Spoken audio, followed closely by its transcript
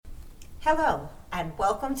Hello, and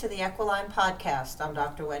welcome to the Equiline Podcast. I'm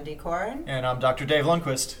Dr. Wendy Corin, And I'm Dr. Dave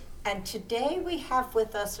Lundquist. and today we have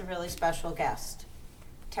with us a really special guest,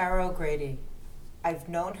 Tara O'Grady. I've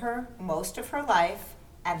known her most of her life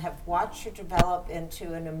and have watched her develop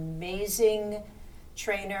into an amazing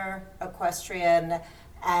trainer, equestrian,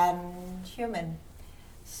 and human.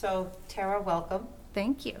 So, Tara, welcome.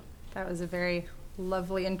 Thank you. That was a very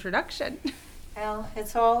lovely introduction. Well,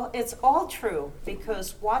 it's all true,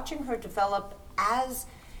 because watching her develop as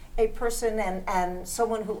a person and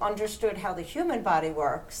someone who understood how the human body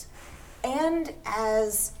works, and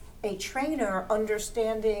as a trainer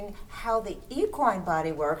understanding how the equine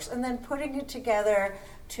body works, and then putting it together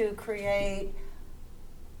to create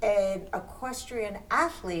an equestrian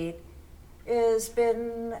athlete has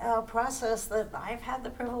been a process that I've had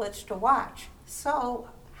the privilege to watch. So,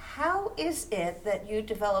 how is it that you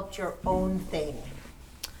developed your own thing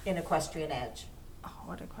in Equestrian Edge? Oh,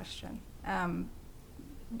 what a question.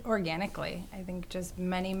 Organically, I think just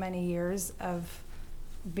many, many years of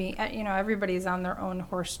being, everybody's on their own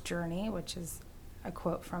horse journey, which is a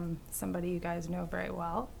quote from somebody you guys know very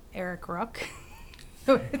well, Eric Rook.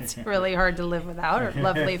 It's really hard to live without, or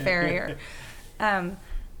lovely farrier.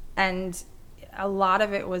 And a lot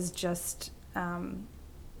of it was just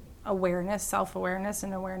awareness, self-awareness,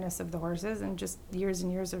 and awareness of the horses, and just years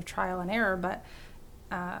and years of trial and error. But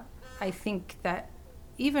I think that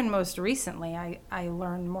even most recently, I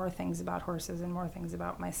learned more things about horses and more things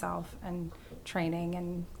about myself and training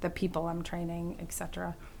and the people I'm training,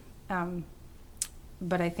 etc.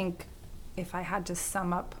 But I think if I had to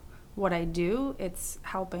sum up what I do, it's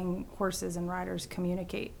helping horses and riders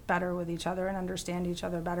communicate better with each other and understand each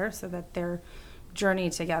other better, so that their journey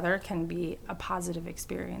together can be a positive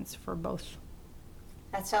experience for both.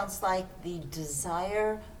 That sounds like the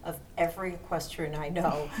desire of every equestrian I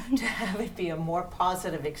know to have it be a more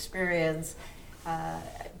positive experience,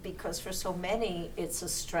 because for so many it's a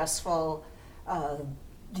stressful,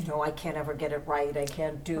 I can't ever get it right, I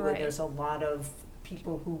can't do it. There's a lot of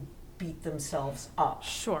people who beat themselves up.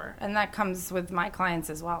 Sure, and that comes with my clients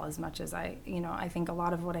as well, as much as I think a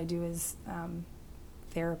lot of what I do is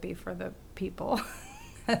therapy for the people.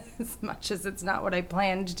 As much as it's not what I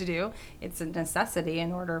planned to do, it's a necessity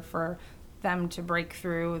in order for them to break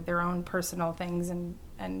through their own personal things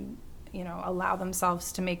and allow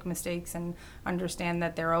themselves to make mistakes and understand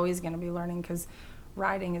that they're always going to be learning, because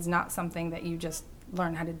riding is not something that you just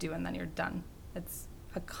learn how to do and then you're done. It's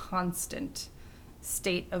a constant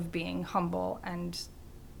state of being humble and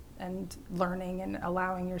learning and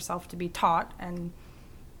allowing yourself to be taught, and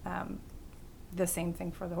the same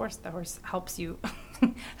thing for the horse. The horse helps you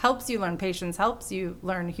helps you learn patience, helps you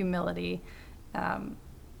learn humility,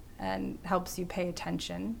 and helps you pay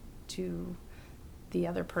attention to the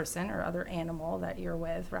other person or other animal that you're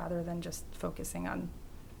with, rather than just focusing on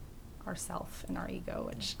ourself and our ego,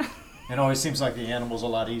 which It always seems like the animal's a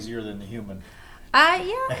lot easier than the human. yeah.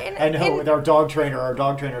 I know with our dog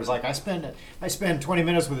trainer is like, I spend 20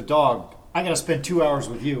 minutes with a dog. I got to spend 2 hours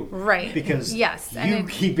with you. Right. Because yes, you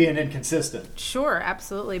keep being inconsistent. Sure,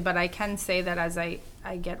 absolutely. But I can say that as I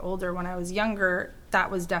get older, when I was younger, that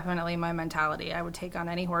was definitely my mentality. I would take on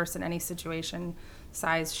any horse in any situation,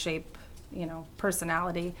 size, shape,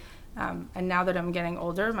 personality. And now that I'm getting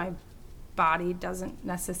older, my body doesn't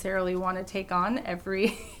necessarily want to take on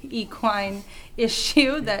every equine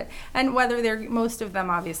issue and whether most of them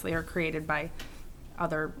obviously are created by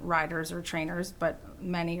other riders or trainers, but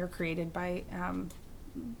many are created by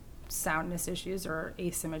soundness issues or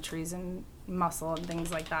asymmetries in muscle and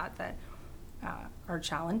things like that are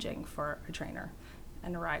challenging for a trainer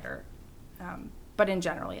and a rider. But in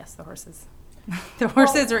general, yes, the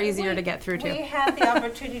horses are easier to get through too. We had the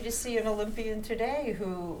opportunity to see an Olympian today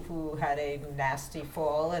who had a nasty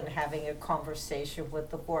fall, and having a conversation with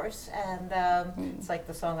the horse, and it's like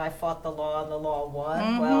the song, I fought the law and the law won.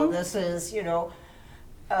 Mm-hmm. Well, this is,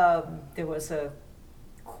 there was a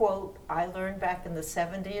quote I learned back in the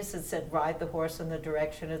 70s that said, ride the horse in the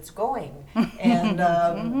direction it's going. And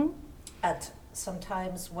at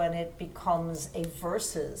sometimes when it becomes a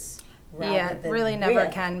versus rather than it really never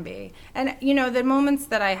with. can be. And the moments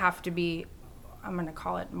that I have to be, I'm going to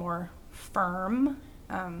call it more firm,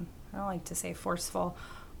 I don't like to say forceful,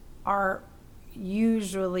 are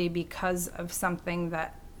usually because of something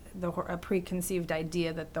that a preconceived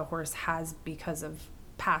idea that the horse has because of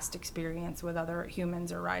past experience with other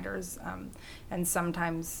humans or riders, and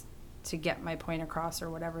sometimes to get my point across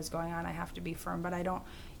or whatever's going on, I have to be firm. But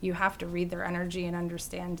you have to read their energy and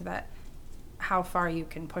understand that how far you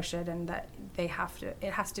can push it, and that it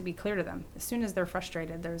has to be clear to them. As soon as they're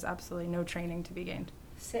frustrated, there's absolutely no training to be gained.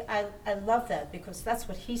 See, I love that because that's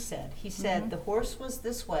what he said. He said the horse was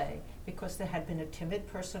this way because there had been a timid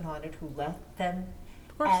person on it who left them.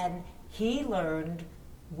 Of course. And he learned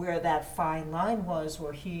where that fine line was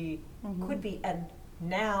where he could be, and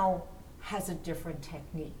now has a different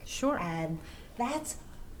technique. Sure. And that's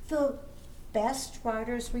the best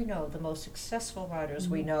riders we know, the most successful riders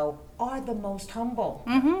we know, are the most humble.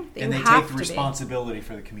 Mm-hmm. And they take the responsibility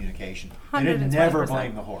for the communication. They did never 120%.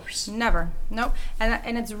 blame the horse. Never. Nope.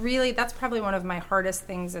 And it's really, that's probably one of my hardest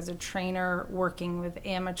things as a trainer working with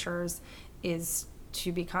amateurs is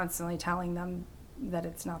to be constantly telling them that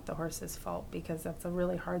it's not the horse's fault, because that's a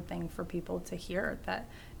really hard thing for people to hear, that,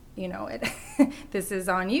 you know, this is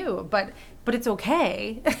on you, but it's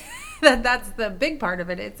okay. That's the big part of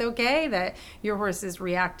it. It's okay that your horse is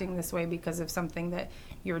reacting this way because of something that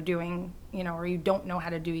you're doing, you know, or you don't know how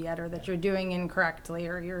to do yet, or that you're doing incorrectly,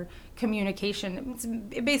 or your communication.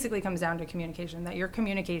 It basically comes down to communication, that your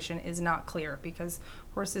communication is not clear, because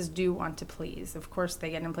horses do want to please. Of course,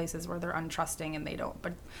 they get in places where they're untrusting and they don't.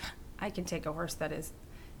 But I can take a horse that is,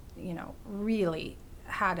 you know, really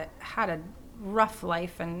had a rough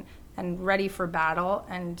life and ready for battle,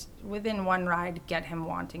 and within one ride get him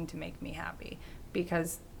wanting to make me happy,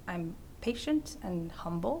 because I'm patient and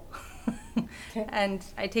humble. Okay. And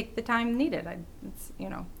I take the time needed. It's, you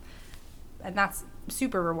know, and that's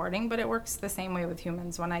super rewarding, but it works the same way with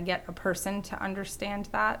humans. When I get a person to understand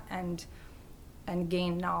that and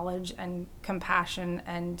gain knowledge and compassion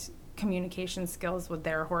and communication skills with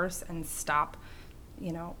their horse, and stop,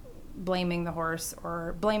 you know, blaming the horse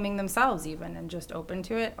or blaming themselves even, and just open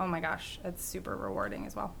to it, oh my gosh, it's super rewarding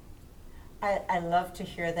as well. I love to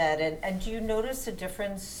hear that. And do you notice a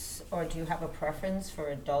difference, or do you have a preference for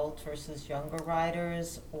adult versus younger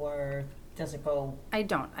riders, or does it go? I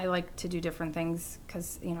don't. I like to do different things,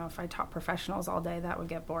 because, you know, if I taught professionals all day, that would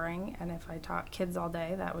get boring. And if I taught kids all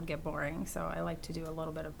day, that would get boring. So I like to do a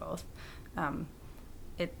little bit of both.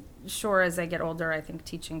 Sure, as I get older, I think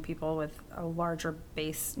teaching people with a larger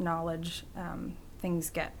base knowledge, things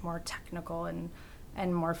get more technical and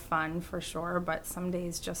more fun for sure. But some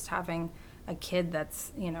days just having a kid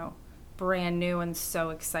that's, you know, brand new and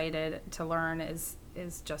so excited to learn is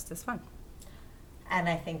just as fun. And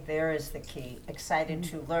I think there is the key, excited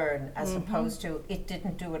to learn, as opposed to it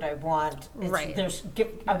didn't do what I want. Right.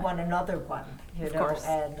 I want another one, you Of know. course.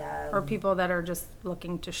 And Or people that are just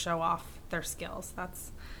looking to show off their skills.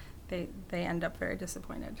 They end up very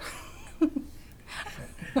disappointed.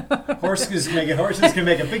 Horses can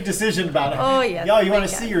make a big decision about it. Oh, yes, Yo, you want they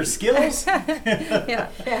to can. see your skills?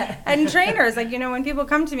 Yeah. And trainers, like, you know, when people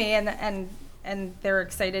come to me and they're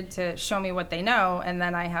excited to show me what they know, and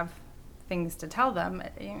then I have things to tell them,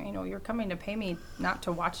 you know, you're coming to pay me not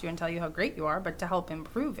to watch you and tell you how great you are, but to help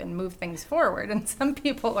improve and move things forward. And some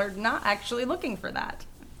people are not actually looking for that.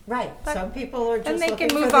 right. Some people are just And they looking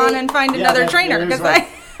can for move the- on and find another trainer, there's because like,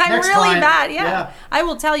 I'm next really client. bad. Yeah. I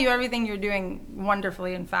will tell you everything you're doing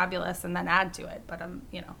wonderfully and fabulous, and then add to it. But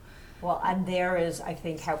you know, Well, and there is, I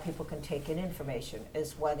think, how people can take in information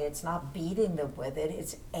is when it's not beating them with it,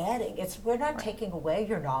 it's adding. We're not taking away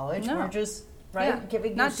your knowledge. No. We're just yeah.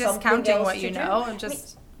 giving not you something discounting else what to you do. know, and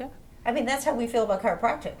just I mean, that's how we feel about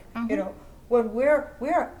chiropractic. You know, when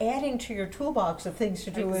we're adding to your toolbox of things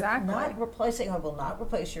to do, Exactly. with not replacing. I will not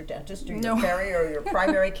replace your dentist or your No. peri or your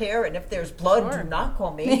primary care. And if there's blood, Sure. do not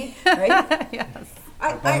call me. Right? yes.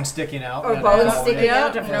 Bone sticking out. Or Yeah, bones no, sticking yeah.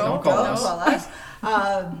 out. If No, don't don't call us.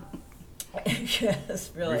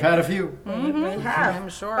 Yes, really. We've had a few. We have. I'm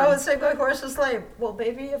sure. Oh, it's like my horse is lame. Well,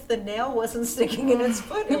 maybe if the nail wasn't sticking in its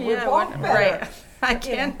foot, it would walk better. right. I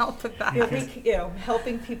can't help with that.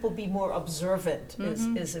 Helping people be more observant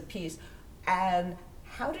is a piece. And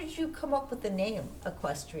how did you come up with the name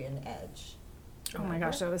Equestrian Edge? Oh my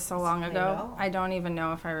gosh, that was so long I ago. know. I don't even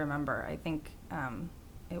know if I remember. I think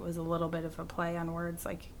it was a little bit of a play on words,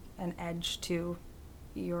 like an edge to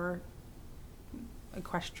your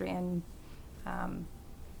equestrian.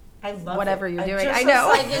 I love Whatever it. you're doing. Just I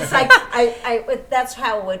know. It's like that's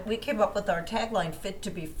how we came up with our tagline, "Fit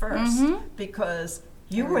to be first," because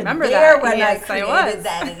you were remember there that. when Yes, I I created was.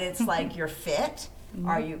 that, and it's like you're fit.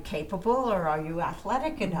 Are you capable, or are you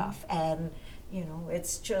athletic enough? And you know,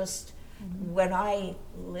 it's just when I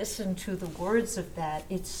listen to the words of that,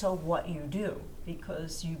 it's so what you do,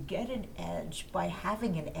 because you get an edge by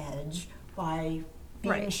having an edge, by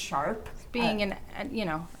being Right. sharp, Being an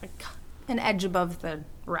edge above the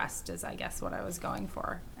rest is, I guess, what I was going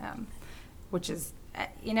for, which is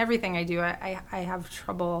in everything I do. I have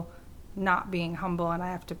trouble not being humble, and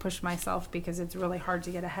I have to push myself, because it's really hard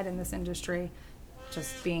to get ahead in this industry,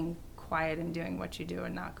 just being quiet and doing what you do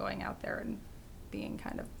and not going out there and being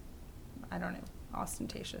kind of, I don't know,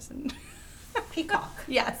 ostentatious and Peacock.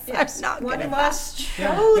 yes, Yes. I'm not good One at that. must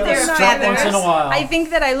show Yeah, their strut feathers. once in a while. I think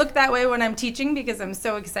that I look that way when I'm teaching because I'm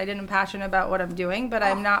so excited and passionate about what I'm doing, but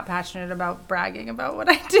I'm not passionate about bragging about what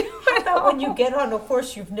I do. How about when you get on a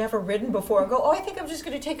horse you've never ridden before and go, oh, I think I'm just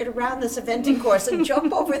going to take it around this eventing course and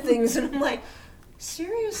jump over things. And I'm like,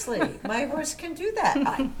 seriously, my horse can do that.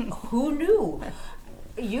 Who knew?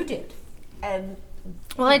 You did. And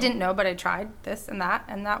Well, I didn't know, but I tried this and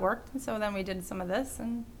that worked. And so then we did some of this,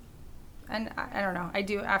 and I don't know. I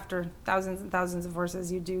do, after thousands and thousands of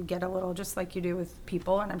horses, you do get a little, just like you do with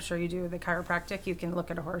people, and I'm sure you do with the chiropractic. You can look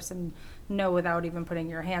at a horse and know without even putting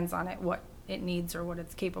your hands on it what it needs or what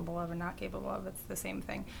it's capable of and not capable of. It's the same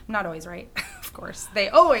thing. I'm not always right, of course. They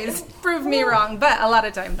always prove me wrong, but a lot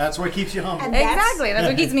of times. That's what keeps you humble. And that's- Exactly. That's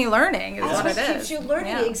what keeps me learning, is that's what what it keeps is. you learning.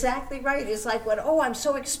 Yeah. Exactly right. It's like, when, oh, I'm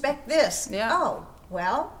so expect this. Yeah. Oh,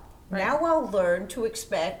 well, Right. now I'll learn to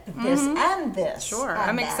expect this and this. Sure. and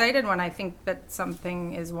I'm that. excited when I think that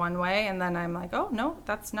something is one way, and then I'm like, oh, no,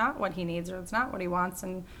 that's not what he needs, or it's not what he wants,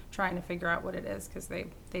 and trying to figure out what it is, because they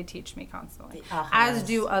teach me constantly. The ahas. As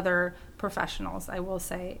do other professionals. I will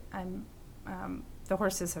say the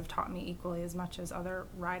horses have taught me equally as much as other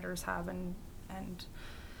riders have, and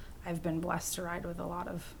I've been blessed to ride with a lot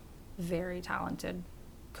of very talented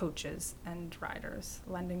coaches and riders,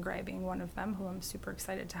 London Gray being one of them, who I'm super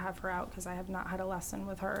excited to have her out, because I have not had a lesson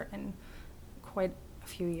with her in quite a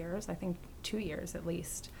few years, I think 2 years at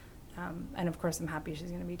least. And of course I'm happy she's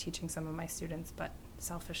going to be teaching some of my students, but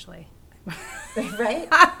selfishly Right?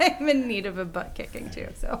 I'm in need of a butt kicking too,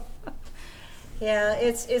 so. Yeah,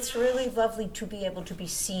 it's really lovely to be able to be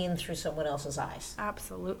seen through someone else's eyes.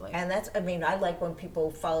 Absolutely. And that's, I mean, I like when people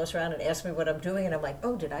follow us around and ask me what I'm doing, and I'm like,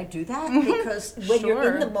 oh, did I do that? Because when you're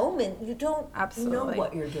in Sure. the moment, you don't Absolutely. know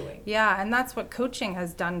what you're doing. Yeah, and that's what coaching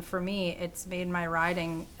has done for me. It's made my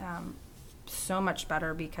riding so much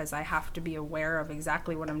better, because I have to be aware of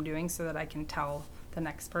exactly what I'm doing so that I can tell the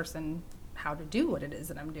next person how to do what it is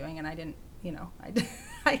that I'm doing. And I didn't,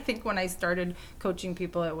 I think when I started coaching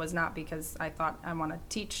people, it was not because I thought I want to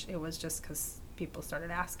teach. It was just because people started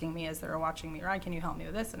asking me as they were watching me ride, can you help me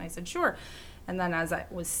with this? And I said, sure. And then as I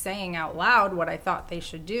was saying out loud what I thought they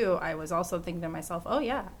should do, I was also thinking to myself, oh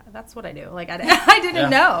yeah, that's what I do. Like I didn't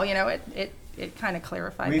know, it kind of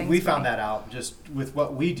clarified things. We for found me. that out just with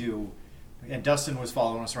what we do. And Dustin was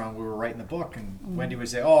following us around. We were writing the book, and Wendy would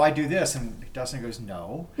say, "Oh, I do this," and Dustin goes,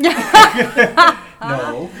 "No,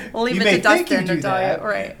 no." We'll leave you it may to think Dustin you to do tell you, that,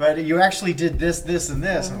 right. But you actually did this, this, and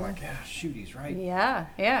this. And I'm like, yeah, shoot, he's right.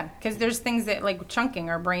 Yeah, because there's things that, like chunking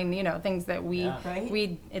our brain, things that we Yeah.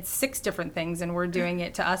 Right. it's 6 different things, and we're doing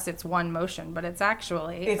it. To us it's one motion, but it's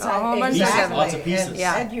actually It's a whole bunch of Pieces, different lots of things. pieces.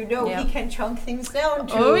 Yeah. And you know Yeah. he can chunk things down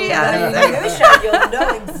to Oh, yeah. the minutia. You'll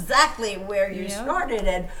know exactly where you Yeah. started,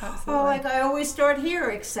 and Absolutely. like I always start here,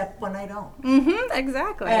 except when I don't.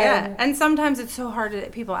 Exactly. And- Yeah. And sometimes it's so hard to,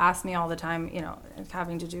 people ask me all the time, it's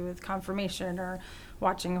having to do with conformation or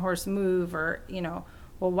watching a horse move, or,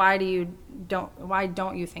 well, why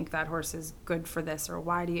don't you think that horse is good for this, or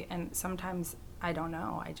why do you, and sometimes I don't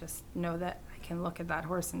know. I just know that I can look at that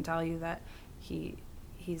horse and tell you that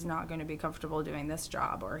he's not going to be comfortable doing this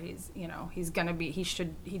job, or he'd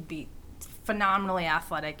be phenomenally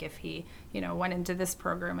athletic if he, went into this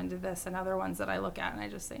program and did this, and other ones that I look at and I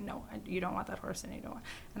just say, no, you don't want that horse, and you don't want,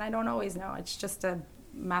 and I don't always know. It's just a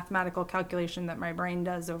mathematical calculation that my brain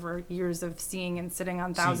does over years of seeing and sitting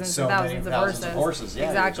on thousands Seen so and many thousands of horses. Yeah,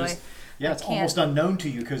 Exactly. It's can't- almost unknown to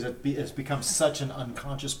you because it's become such an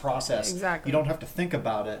unconscious process. Exactly. You don't have to think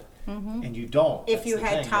about it, and you don't. If That's you the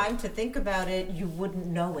had thing. time to think about it, you wouldn't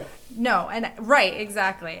know it. No, and right,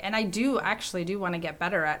 exactly. And I do want to get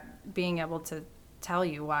better at being able to tell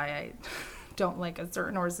you why I don't like a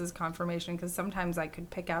certain horse's conformation, because sometimes I could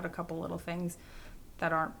pick out a couple little things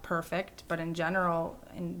that aren't perfect, but in general,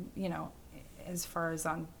 as far as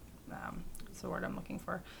on, what's the word I'm looking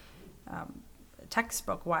for,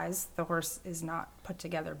 textbook wise, the horse is not put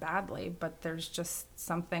together badly, but there's just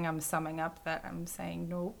something I'm summing up that I'm saying,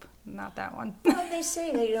 nope, not that one. Well, they say,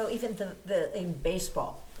 even the in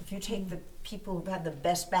baseball, if you take the people who've had the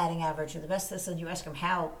best batting average or the best this, and you ask them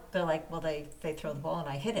how, they're like, well, they throw the ball and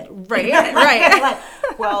I hit it. Right, right.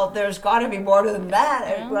 Like, well, there's got to be more than that.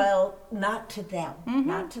 Yeah. Well, not to them,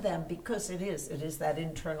 not to them, because it is that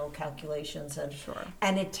internal calculations, and Sure.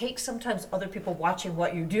 and it takes sometimes other people watching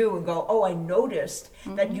what you do and go, oh, I noticed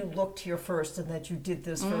that you looked here first and that you did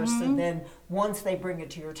this first, and then once they bring it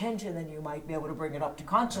to your attention, then you might be able to bring it up to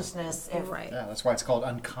consciousness. Right. Yeah, that's why it's called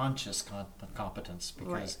unconscious competence,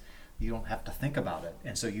 because Right. you don't have to think about it.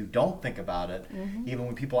 And so you don't think about it. Mm-hmm. Even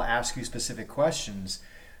when people ask you specific questions,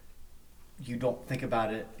 you don't think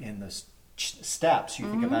about it in this steps. You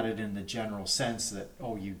think about it in the general sense that,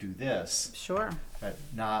 oh, you do this, Sure. but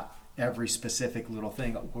not every specific little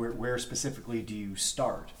thing. Where specifically do you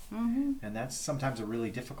start? And that's sometimes a really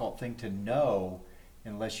difficult thing to know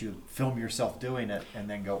unless you film yourself doing it and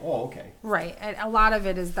then go, oh, okay. Right. And a lot of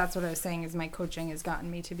it is, that's what I was saying, is my coaching has gotten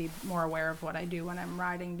me to be more aware of what I do when I'm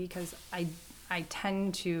riding, because I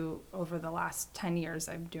tend to, over the last 10 years,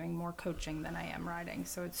 I'm doing more coaching than I am riding.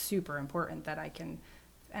 So it's super important that I can,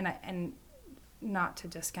 and not to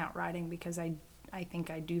discount riding, because I think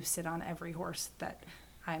I do sit on every horse that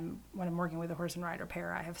when I'm working with a horse and rider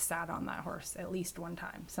pair, I have sat on that horse at least one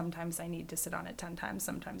time. Sometimes I need to sit on it 10 times.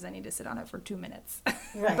 Sometimes I need to sit on it for 2 minutes.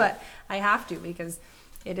 Right. But I have to, because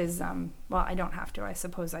it is, well, I don't have to. I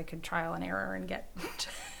suppose I could trial and error and get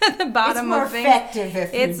to the bottom of things. It's more effective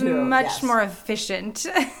if you It's do. much Yes. more efficient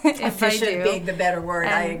if I Efficient do. being the better word.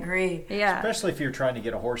 I And- agree. Yeah, Especially if you're trying to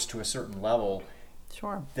get a horse to a certain level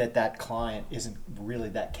sure. that client isn't really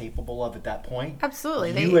that capable of at that point. Absolutely.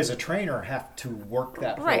 You They- as a trainer have to work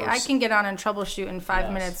that Right, horse. I can get on and troubleshoot in 5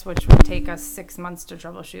 Yes. minutes, which would take us 6 months to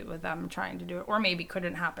troubleshoot with them trying to do it, or maybe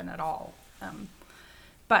couldn't happen at all.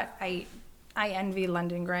 But I envy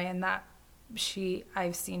London Gray in that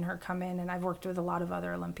I've seen her come in, and I've worked with a lot of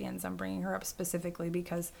other Olympians. I'm bringing her up specifically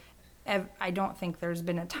because I don't think there's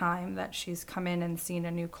been a time that she's come in and seen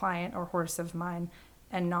a new client or horse of mine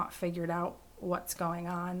and not figured out what's going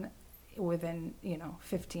on within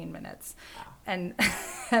 15 minutes. And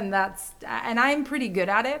and I'm pretty good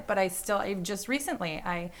at it, but I just recently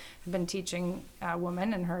I have been teaching a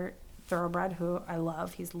woman and her thoroughbred who I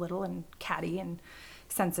love. He's little and catty and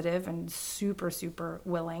sensitive and super, super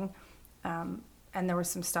willing. And there was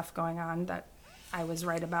some stuff going on that I was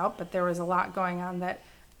right about, but there was a lot going on that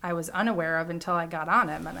I was unaware of until I got on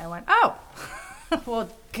him, and I went, oh, well,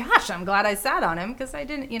 gosh, I'm glad I sat on him, because I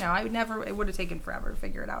didn't, it would have taken forever to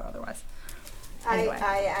figure it out otherwise. Anyway.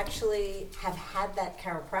 I actually have had that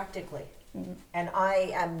chiropractically, and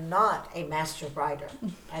I am not a master rider,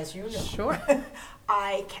 as you know. Sure.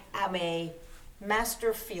 I am a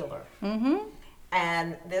master feeler.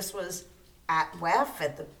 And this was at WEF,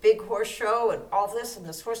 at the big horse show, and all this, and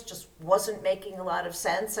this horse just wasn't making a lot of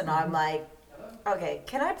sense, and I'm like, okay,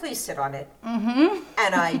 can I please sit on it? And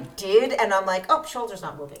I did, and I'm like, oh, shoulder's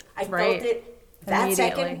not moving. I Right. felt it that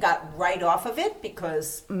Immediately. second, got right off of it,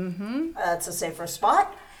 because that's a safer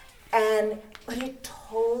spot. But it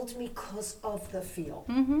told me because of the feel.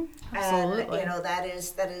 Absolutely. And, that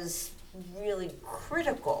is really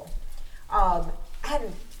critical. And,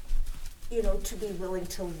 to be willing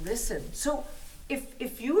to listen. So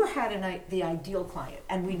if you had the ideal client,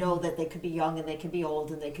 and we know that they could be young and they can be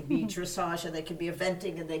old and they could be dressage and they can be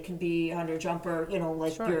eventing and they can be hunter jumper,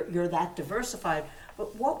 Sure. you're that diversified.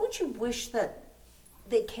 But what would you wish that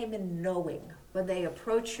they came in knowing when they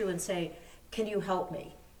approach you and say, can you help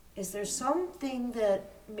me? Is there something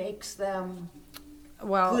that makes them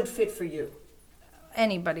Well, good fit for you?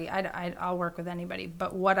 anybody, I'll work with anybody,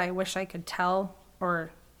 but what I wish I could tell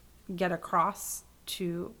or get across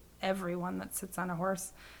to everyone that sits on a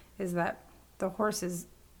horse is that the horse is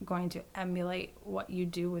going to emulate what you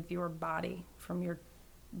do with your body, from your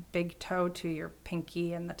big toe to your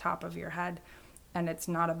pinky and the top of your head. And it's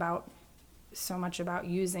not so much about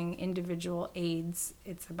using individual aids.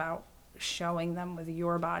 It's about showing them with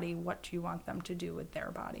your body what you want them to do with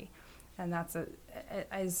their body. And that's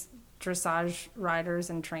as dressage riders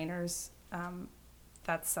and trainers,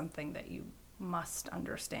 that's something that you must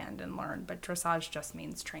understand and learn. But dressage just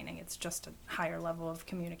means training. It's just a higher level of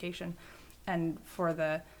communication. And for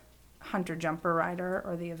the hunter jumper rider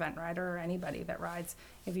or the event rider or anybody that rides,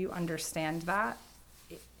 if you understand that,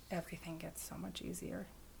 everything gets so much easier.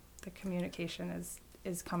 The communication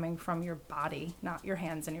is coming from your body, not your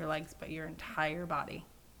hands and your legs, but your entire body.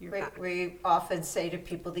 Your back. We often say to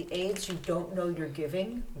people, the aids you don't know you're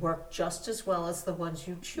giving work just as well as the ones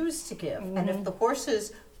you choose to give. And if the horse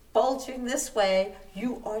is bulging this way,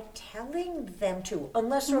 you are telling them to,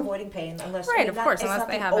 unless they're avoiding pain, unless Right, of course, it's unless not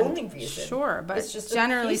they the haven't. only reason. Sure, but It's just a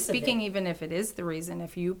generally piece of it. speaking, even if it is the reason,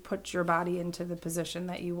 if you put your body into the position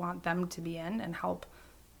that you want them to be in and help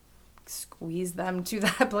squeeze them to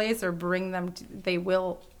that place or bring them to, they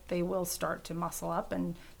will start to muscle up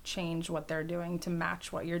and change what they're doing to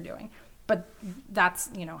match what you're doing. But that's,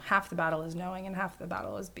 half the battle is knowing and half the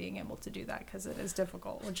battle is being able to do that, because it is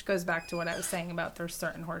difficult, which goes back to what I was saying about there's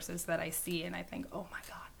certain horses that I see and I think, oh my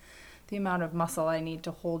God, the amount of muscle I need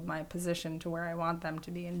to hold my position to where I want them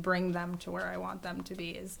to be and bring them to where I want them to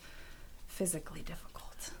be is physically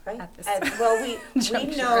difficult. Right. at this. And, well, we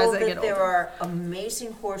juncture know as I that get there older. are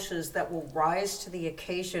amazing horses that will rise to the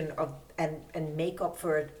occasion of and make up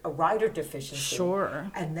for a rider deficiency. Sure.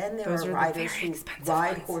 And then there Those are are the riders very who expensive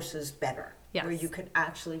ride ones. horses better, where Yes. you can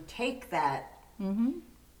actually take that, you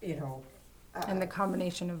know. And the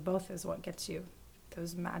combination of both is what gets you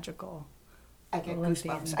those magical. I get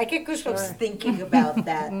Olympian. goosebumps. I get goosebumps Sure. thinking about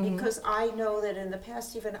that because I know that in the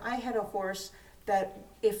past, even I had a horse that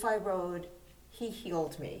if I rode, he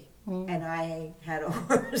healed me. And I had a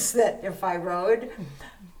horse that if I rode,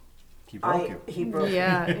 He broke you. he broke me.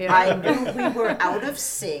 Yeah, I knew we were out of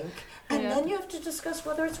sync. And Yeah. then you have to discuss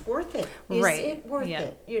whether it's worth it. Is Right. it worth Yeah.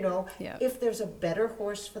 it? You know, Yeah. if there's a better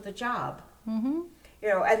horse for the job. You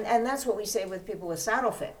know, and that's what we say with people with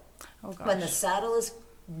saddle fit. Oh gosh. When the saddle is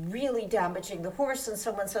really damaging the horse and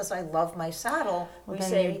someone says, I love my saddle, we then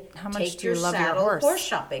say, how much take do you your love your saddle horse?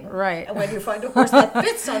 shopping. Right. And when you find a horse that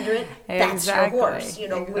fits under it, that's Exactly. your horse. You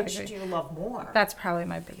know, which Exactly. do you love more? That's probably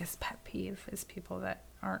my biggest pet peeve is people that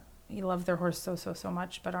you love their horse so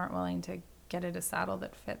much, but aren't willing to get it a saddle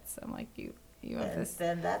that fits. I'm like, you have And this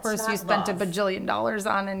then that's horse you not spent love. $1 bajillion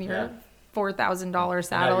on in your Yeah. $4,000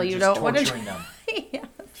 Now saddle. you're You just don't want to. torturing them. Yes.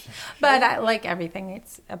 But I, like everything,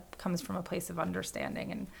 comes from a place of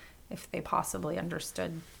understanding, and if they possibly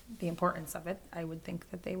understood the importance of it, I would think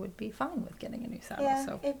that they would be fine with getting a new saddle. Yeah,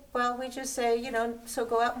 So well, we just say, you know, so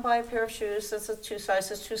go out and buy a pair of shoes that's a 2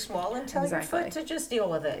 sizes too small and tell your Exactly. foot to just deal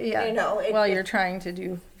with it. yeah, You know, well, you're trying to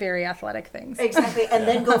do very athletic things. exactly, and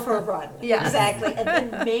then go for a run. Yeah. Exactly, and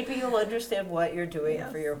then maybe you'll understand what you're doing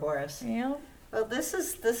Yes. for your horse. Yeah. Well, this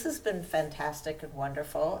has been fantastic and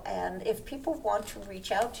wonderful. And if people want to reach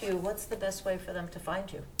out to you, what's the best way for them to find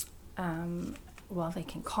you? Well, they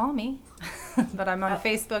can call me, but I'm on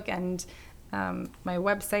Facebook, and my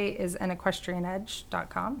website is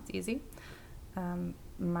anequestrianedge.com. It's easy.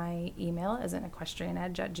 My email is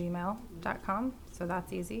anequestrianedge@gmail.com, so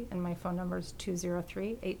that's easy. And my phone number is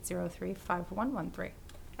 203-803-5113.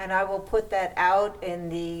 And I will put that out in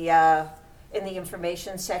the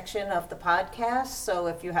information section of the podcast. So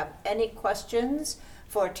if you have any questions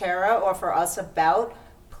for Tara or for us about,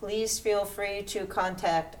 please feel free to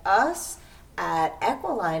contact us at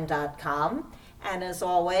equiline.com. And as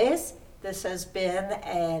always, this has been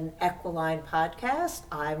an Equiline podcast.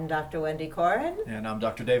 I'm Dr. Wendy Corin. And I'm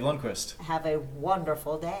Dr. Dave Lundquist. Have a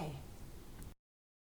wonderful day.